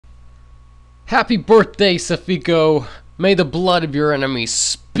Happy birthday, Safiko! May the blood of your enemies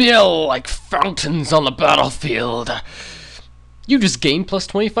spill like fountains on the battlefield. You just gained plus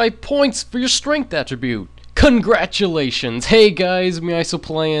 25 points for your strength attribute. Congratulations! Hey guys, me ISO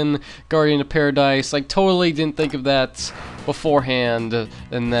playing Guardian of Paradise. I totally didn't think of that beforehand,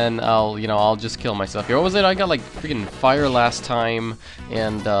 and then I'll just kill myself here. What was it? I got like freaking fire last time,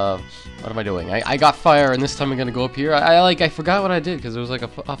 and what am I doing? I got fire, and this time I'm gonna go up here. I forgot what I did because it was like a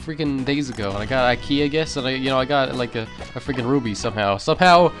freaking days ago, and I got a key, I guess, and I got like a freaking ruby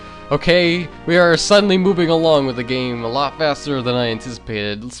somehow. Okay, we are suddenly moving along with the game a lot faster than I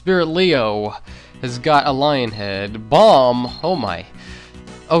anticipated. Spirit Leo has got a lion head. Bomb! Oh my.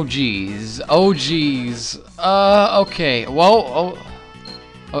 Oh geez. Oh geez. Okay. Whoa.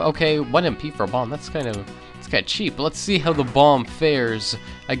 Okay, 1 MP for a bomb. That's kind of cheap. Let's see how the bomb fares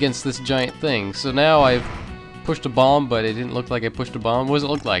against this giant thing. So now I've pushed a bomb, but it didn't look like I pushed a bomb. What does it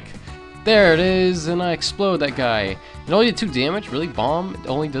look like? There it is, and I explode that guy. It only did 2 damage? Really? Bomb? It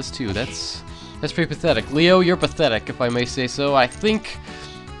only does 2. That's pretty pathetic. Leo, you're pathetic, if I may say so. I think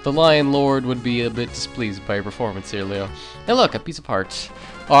the Lion Lord would be a bit displeased by your performance here, Leo. Hey look, a piece of heart.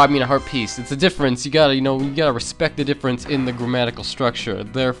 Oh, I mean a heart piece. It's a difference. You gotta respect the difference in the grammatical structure.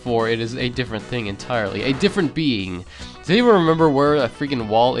 Therefore, it is a different thing entirely. A different being. Does anyone remember where a freaking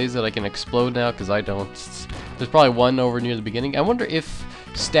wall is that I can explode now? Because I don't. There's probably one over near the beginning. I wonder if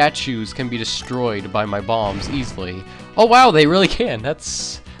statues can be destroyed by my bombs easily. Oh wow, they really can.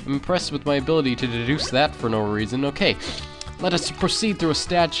 I'm impressed with my ability to deduce that for no reason. Okay. Let us proceed through a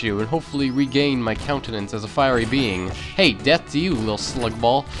statue and hopefully regain my countenance as a fiery being. Hey, death to you, little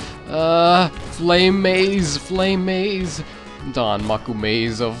slugball. Flame maze, flame maze. Don Maku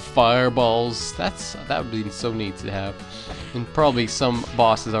maze of fireballs. That would be so neat to have. And probably some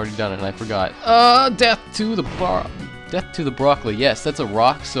boss has already done it and I forgot. Death to the broccoli. Yes, that's a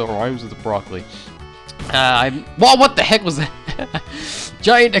rock, so it rhymes with the broccoli. Well, what the heck was that?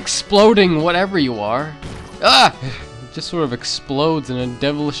 Giant exploding whatever you are. Just sort of explodes in a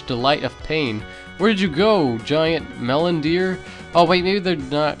devilish delight of pain. Where did you go, giant melon deer? Oh wait, maybe they're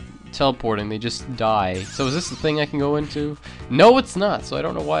not teleporting, they just die. So is this the thing I can go into? No, it's not, so I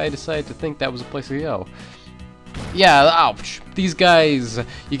don't know why I decided to think that was a place to go. Yeah, ouch. These guys,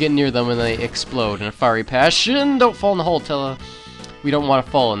 you get near them and they explode in a fiery passion. Don't fall in the hole, Tella. We don't want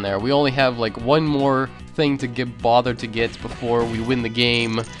to fall in there. We only have like one more thing to bother to get before we win the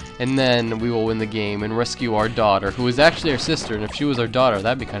game, and then we will win the game and rescue our daughter, who is actually our sister, and if she was our daughter,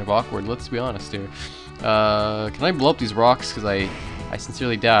 that'd be kind of awkward, let's be honest here. Can I blow up these rocks? Because I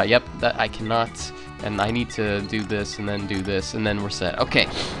sincerely doubt. Yep, that I cannot, and I need to do this, and then do this, and then we're set. Okay,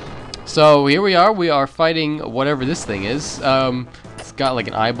 so here we are fighting whatever this thing is. It's got like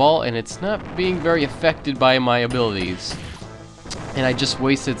an eyeball, and it's not being very affected by my abilities. And I just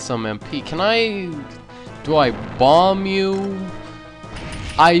wasted some MP. Do I bomb you?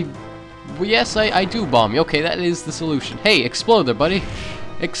 Yes, I do bomb you. Okay, that is the solution. Hey, explode there, buddy.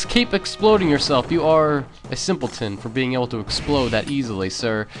 Keep exploding yourself. You are a simpleton for being able to explode that easily,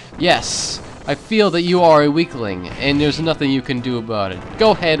 sir. Yes, I feel that you are a weakling, and there's nothing you can do about it.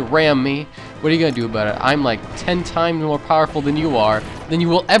 Go ahead, ram me. What are you gonna do about it? I'm like 10 times more powerful than you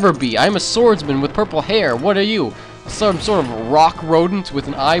will ever be. I'm a swordsman with purple hair. What are you? Some sort of rock rodent with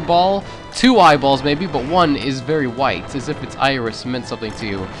an eyeball? 2 eyeballs maybe, but one is very white, as if its iris meant something to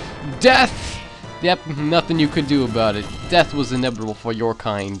you. Death! Yep, nothing you could do about it. Death was inevitable for your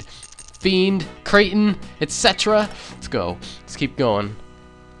kind. Fiend, Creighton, etc. Let's go. Let's keep going.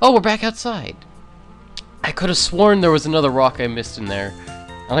 Oh, we're back outside. I could have sworn there was another rock I missed in there.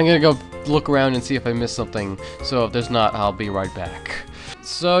 And I'm gonna go look around and see if I missed something. So if there's not, I'll be right back.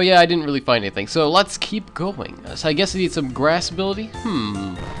 So yeah, I didn't really find anything. So let's keep going. So I guess I need some grass ability.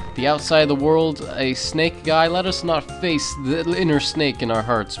 The outside of the world, a snake guy. Let us not face the inner snake in our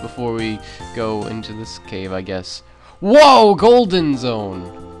hearts before we go into this cave, I guess. Whoa, golden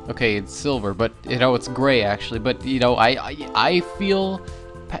zone. Okay, it's silver, but it's gray actually. But I feel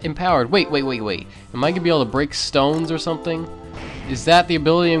empowered. Wait. Am I gonna be able to break stones or something? Is that the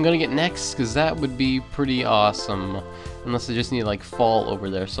ability I'm gonna get next? Because that would be pretty awesome. Unless I just need to like fall over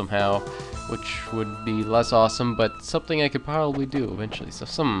there somehow, which would be less awesome, but something I could probably do eventually. So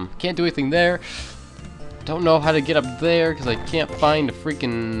can't do anything there. Don't know how to get up there because I can't find a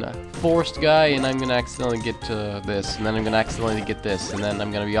freaking forest guy, and I'm gonna accidentally get to this, and then I'm gonna accidentally get this, and then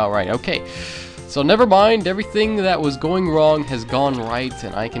I'm gonna be alright. Okay. So never mind, everything that was going wrong has gone right,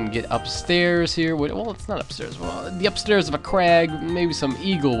 and I can get upstairs here. Well, it's not upstairs. Well, the upstairs of a crag. Maybe some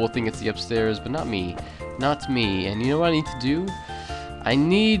eagle will think it's the upstairs, but not me. Not me. And you know what I need to do? I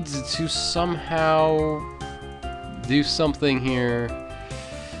need to somehow do something here.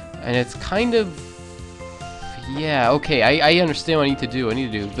 And it's kind of... Yeah, okay, I understand what I need to do. I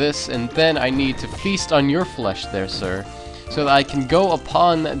need to do this, and then I need to feast on your flesh there, sir. So that I can go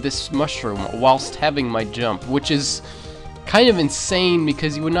upon this mushroom whilst having my jump, which is kind of insane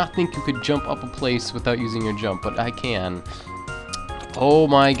because you would not think you could jump up a place without using your jump, but I can. Oh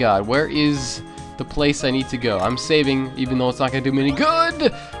my god, where is the place I need to go? I'm saving, even though it's not going to do me any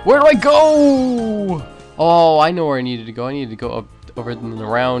good! Where do I go? Oh, I know where I needed to go. I needed to go up over and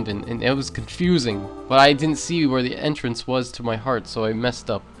around, and it was confusing. But I didn't see where the entrance was to my heart, so I messed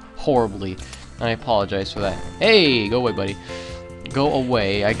up horribly. And I apologize for that. Hey, go away, buddy. Go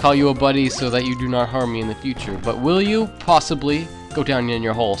away. I call you a buddy so that you do not harm me in the future. But will you possibly go down in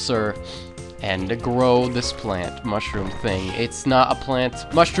your hole, sir, and grow this plant, mushroom thing? It's not a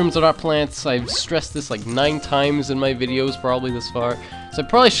plant. Mushrooms are not plants. I've stressed this like 9 times in my videos probably this far. So I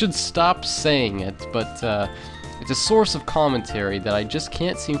probably should stop saying it, but it's a source of commentary that I just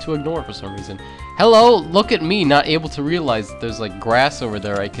can't seem to ignore for some reason. Hello, look at me not able to realize that there's like grass over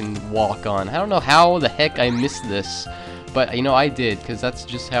there I can walk on. I don't know how the heck I missed this, but you know I did, because that's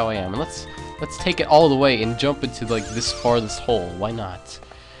just how I am. And let's take it all the way and jump into like this farthest hole. Why not?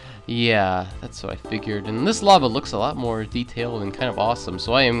 Yeah, that's what I figured. And this lava looks a lot more detailed and kind of awesome,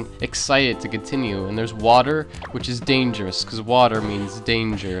 so I am excited to continue. And there's water, which is dangerous, because water means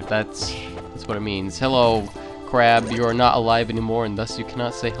danger. That's what it means. Hello, crab, you are not alive anymore, and thus you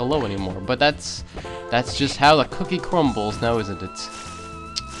cannot say hello anymore. But that's just how the cookie crumbles now, isn't it?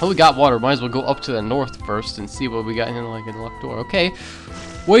 Oh, we got water. Might as well go up to the north first and see what we got in like in the locked door. Okay.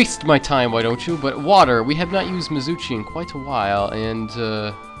 Waste my time, why don't you? But water, we have not used Mizuchi in quite a while, and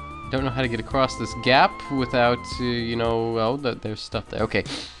don't know how to get across this gap without, you know, oh, there's stuff there. Okay.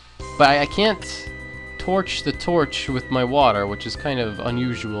 But I can't torch the torch with my water, which is kind of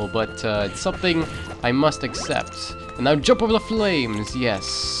unusual, but it's something I must accept. And now jump over the flames,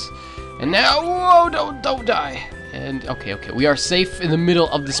 yes. And now, whoa, don't die. And, okay, we are safe in the middle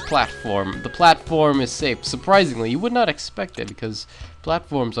of this platform. The platform is safe. Surprisingly, you would not expect it, because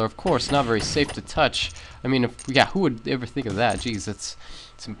platforms are, of course, not very safe to touch. I mean, who would ever think of that? Jeez, it's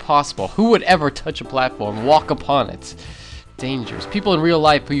impossible. Who would ever touch a platform, walk upon it? Dangerous. People in real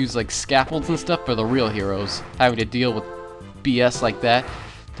life who use, like, scaffolds and stuff are the real heroes, having to deal with BS like that.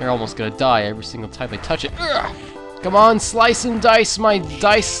 They're almost gonna die every single time they touch it. Ugh! Come on, slice and dice, my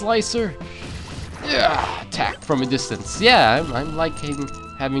dice slicer. Yeah, attack from a distance. Yeah, I'm liking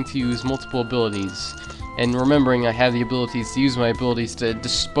having to use multiple abilities, and remembering I have the abilities to use my abilities to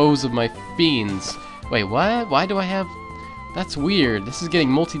dispose of my fiends. Wait, what? Why do I have... That's weird. This is getting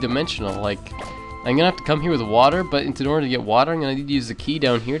multi-dimensional. Like, I'm gonna have to come here with water, but in order to get water, I'm gonna need to use the key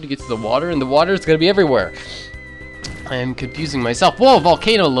down here to get to the water, and the water is gonna be everywhere. I am confusing myself. Whoa,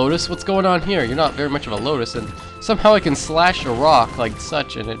 volcano lotus, what's going on here? You're not very much of a lotus, and somehow I can slash a rock like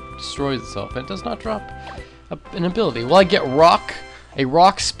such, and it destroys itself, and it does not drop an ability. Will I get rock? A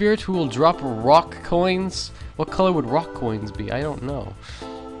rock spirit who will drop rock coins? What color would rock coins be? I don't know.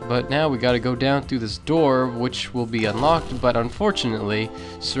 But now we gotta go down through this door, which will be unlocked, but unfortunately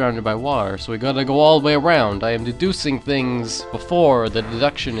surrounded by water, so we gotta go all the way around. I am deducing things before the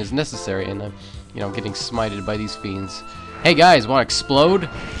deduction is necessary, and I'm, you know, getting smited by these fiends. Hey guys, wanna explode?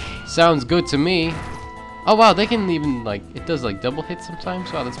 Sounds good to me. Oh wow, they can even, like, it does like double hits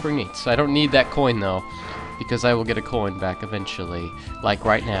sometimes? Wow, that's pretty neat. So I don't need that coin though, because I will get a coin back eventually, like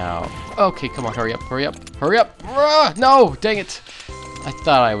right now. Okay, come on, hurry up, hurry up, hurry up! No, dang it! I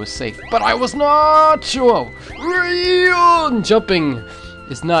thought I was safe, but I was not! Whoa! Jumping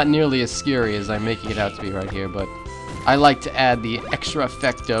is not nearly as scary as I'm making it out to be right here, but I like to add the extra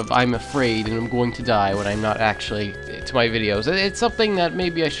effect of I'm afraid and I'm going to die when I'm not actually to my videos. It's something that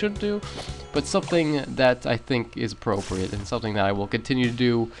maybe I should do, but something that I think is appropriate and something that I will continue to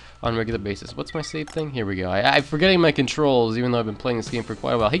do on a regular basis. What's my save thing? Here we go. I'm forgetting my controls even though I've been playing this game for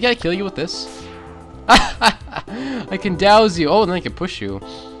quite a while. Hey, can I kill you with this? I can douse you. Oh, and then I can push you.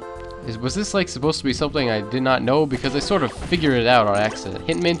 Was this like supposed to be something I did not know? Because I sort of figured it out on accident.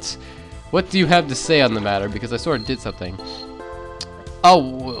 Hintmint, what do you have to say on the matter? Because I sort of did something.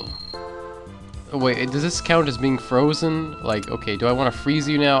 Oh, wait, does this count as being frozen? Like, okay, do I want to freeze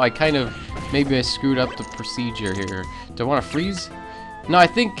you now? I kind of, maybe I screwed up the procedure here. Do I want to freeze? No, I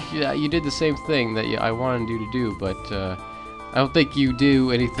think you did the same thing that I wanted you to do, but I don't think you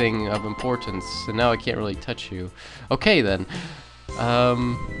do anything of importance, and now I can't really touch you. Okay, then.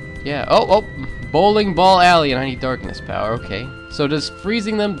 Yeah. Oh, bowling ball alley, and I need darkness power. Okay. So does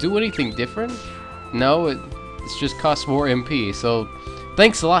freezing them do anything different? No, it's just costs more MP. So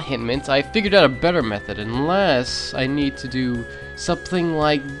thanks a lot, Hintmint. I figured out a better method, unless I need to do something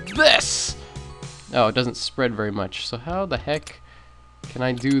like this. Oh, it doesn't spread very much. So how the heck Can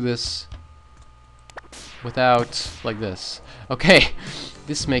I do this without, like this? Okay,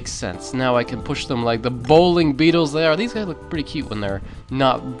 this makes sense. Now I can push them like the bowling beetles they are. These guys look pretty cute when they're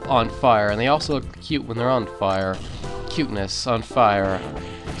not on fire, and they also look cute when they're on fire. Cuteness on fire.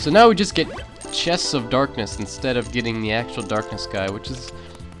 So now we just get chests of darkness instead of getting the actual darkness guy, which is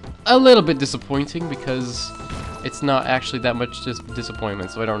a little bit disappointing because it's not actually that much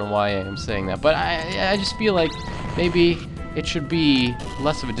disappointment, so I don't know why I am saying that. But I just feel like maybe it should be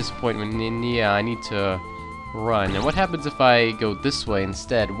less of a disappointment, and yeah, I need to run. And what happens if I go this way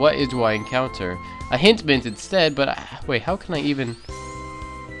instead? What do I encounter? A hint mint instead, but wait, how can I even...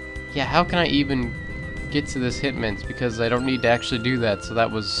 Yeah, how can I even get to this hint mint? Because I don't need to actually do that, so that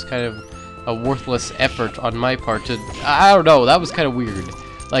was kind of a worthless effort on my part to... I don't know, that was kind of weird.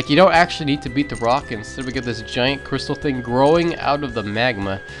 Like, you don't actually need to beat the rock, instead we get this giant crystal thing growing out of the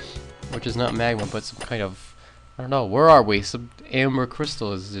magma. Which is not magma, but some kind of... I don't know, where are we? Some amber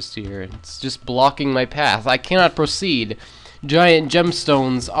crystal is just here. It's just blocking my path. I cannot proceed. Giant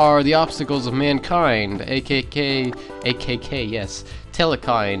gemstones are the obstacles of mankind. AKK, yes.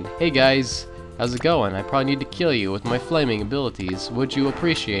 Telekind. Hey guys, how's it going? I probably need to kill you with my flaming abilities. Would you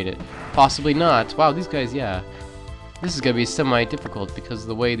appreciate it? Possibly not. Wow, these guys, yeah. This is gonna be semi-difficult because of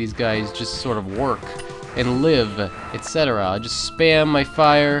the way these guys just sort of work and live, etc. I just spam my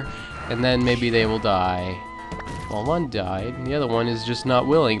fire, and then maybe they will die. Well, one died, and the other one is just not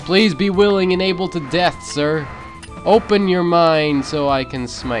willing. Please be willing and able to death, sir. Open your mind so I can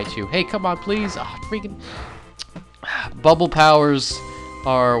smite you. Hey, come on, please. Oh, freaking... Bubble powers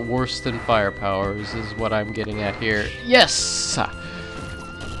are worse than fire powers, is what I'm getting at here. Yes!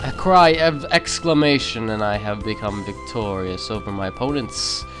 A cry of exclamation, and I have become victorious over my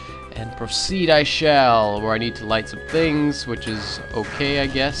opponents. And proceed I shall, where I need to light some things, which is okay, I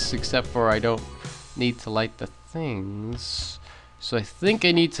guess, except for I don't need to light the things. So I think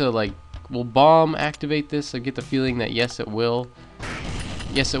I need to, like, will bomb activate this? I get the feeling that yes, it will.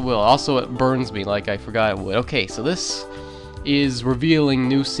 Yes, it will. Also, it burns me like I forgot it would. Okay, so this is revealing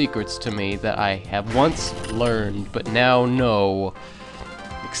new secrets to me that I have once learned, but now know.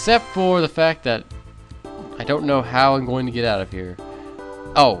 Except for the fact that I don't know how I'm going to get out of here.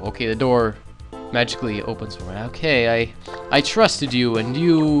 Oh, okay, the door magically opens for me. Okay, I trusted you, and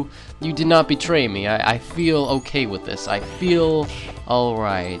you did not betray me. I feel okay with this. I feel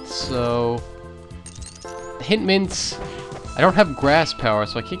alright. So, hint mints. I don't have grass power,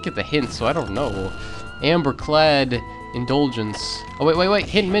 so I can't get the hint, so I don't know. Amber-clad indulgence. Oh, wait,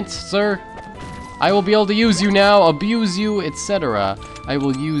 hint mints, sir. I will be able to use you now, abuse you, etc. I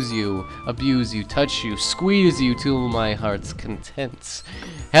will use you, abuse you, touch you, squeeze you till my heart's content.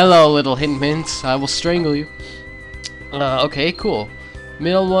 Hello, little hint mints. I will strangle you. Okay, cool.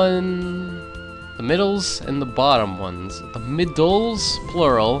 Middle one, the middles and the bottom ones. The middles,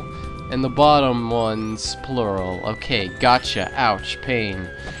 plural, and the bottom ones, plural. Okay, gotcha. Ouch, pain.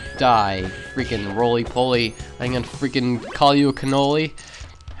 Die. Freaking roly-poly. I'm gonna freaking call you a cannoli.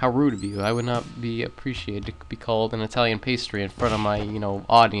 How rude of you. I would not be appreciated to be called an Italian pastry in front of my,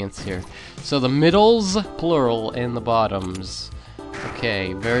 audience here. So the middles, plural, and the bottoms.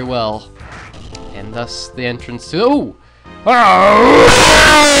 Okay, very well. And thus the entrance to... Oh!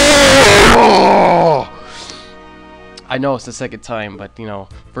 I know it's the second time, but,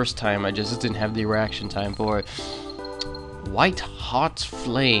 first time I just didn't have the reaction time for it. White hot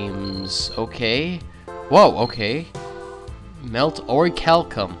flames. Okay. Whoa, okay. Melt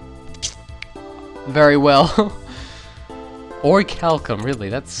orichalcum. Very well. Orichalcum, really,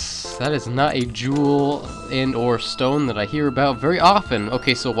 that is not a jewel and or stone that I hear about very often.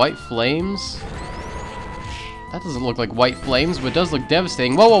 Okay, so white flames. That doesn't look like white flames, but it does look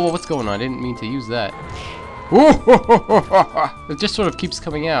devastating. Whoa, what's going on? I didn't mean to use that. It just sort of keeps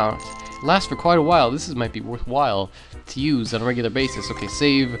coming out. It lasts for quite a while. This might be worthwhile to use on a regular basis. Okay,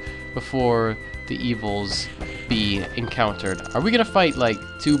 save before the evils be encountered. Are we gonna fight like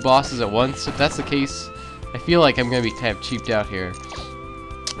 2 bosses at once? If that's the case, I feel like I'm gonna be kind of cheaped out here.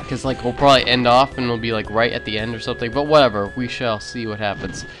 Because like we'll probably end off and it'll be like right at the end or something. But whatever, we shall see what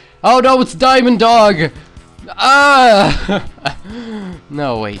happens. Oh no, it's Diamond Dog! Ah!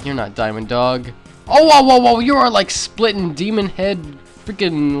 No, wait, you're not Diamond Dog. Oh, whoa, you are like splitting Demon Head,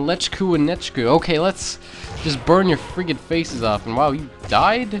 freaking Lechku and Nechku. Okay, let's just burn your freaking faces off. And wow, you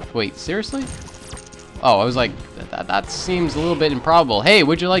died? Wait, seriously? Oh, I was like, that seems a little bit improbable. Hey,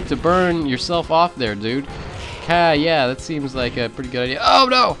 would you like to burn yourself off there, dude? Yeah, that seems like a pretty good idea. Oh,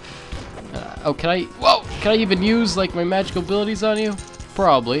 no! Oh, can I even use, like, my magical abilities on you?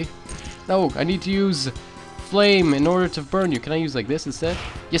 Probably. No, I need to use flame in order to burn you. Can I use, like, this instead?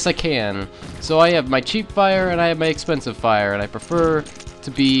 Yes, I can. So I have my cheap fire and I have my expensive fire, and I prefer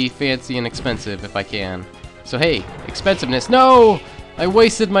to be fancy and expensive if I can. So hey, expensiveness. No! I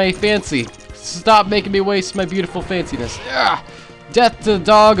wasted my fancy. Stop making me waste my beautiful fanciness. Ugh. Death to the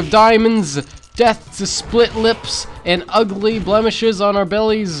dog of diamonds. Death to split lips and ugly blemishes on our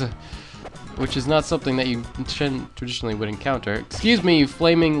bellies. Which is not something that you traditionally would encounter. Excuse me, you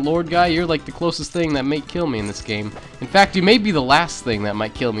flaming lord guy. You're like the closest thing that might kill me in this game. In fact, you may be the last thing that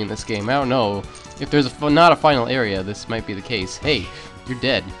might kill me in this game. I don't know. If there's not a final area, this might be the case. Hey, you're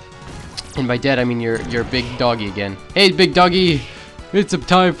dead. And by dead, I mean you're big doggy again. Hey, big doggy! It's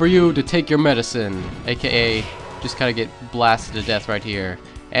time for you to take your medicine. AKA, just kind of get blasted to death right here.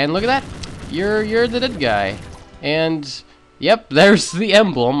 And look at that! You're the dead guy. And, yep, there's the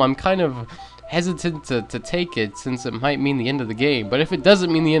emblem. I'm kind of hesitant to take it since it might mean the end of the game. But if it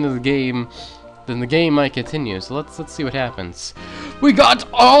doesn't mean the end of the game, then the game might continue. So let's see what happens. We got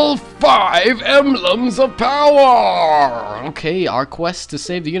all 5 emblems of power! Okay, our quest to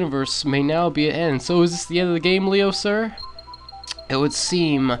save the universe may now be at end. So is this the end of the game, Leo, sir? It would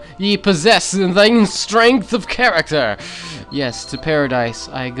seem ye possess thine strength of character. Yes, to paradise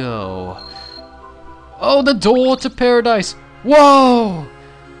I go. Oh, the door to paradise. Whoa!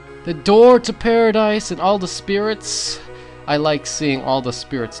 The door to paradise and all the spirits. I like seeing all the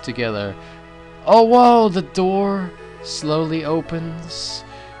spirits together. Oh, whoa, the door slowly opens.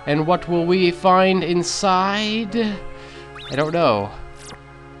 And what will we find inside? I don't know.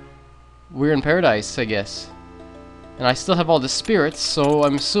 We're in paradise, I guess. And I still have all the spirits, so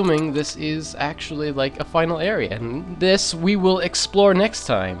I'm assuming this is actually like a final area. And this we will explore next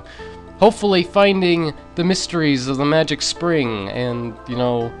time. Hopefully finding the mysteries of the magic spring and, you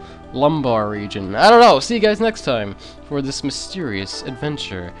know, lumbar region. I don't know. See you guys next time for this mysterious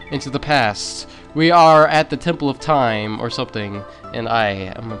adventure into the past. We are at the Temple of Time or something, and I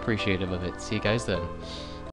am appreciative of it. See you guys then.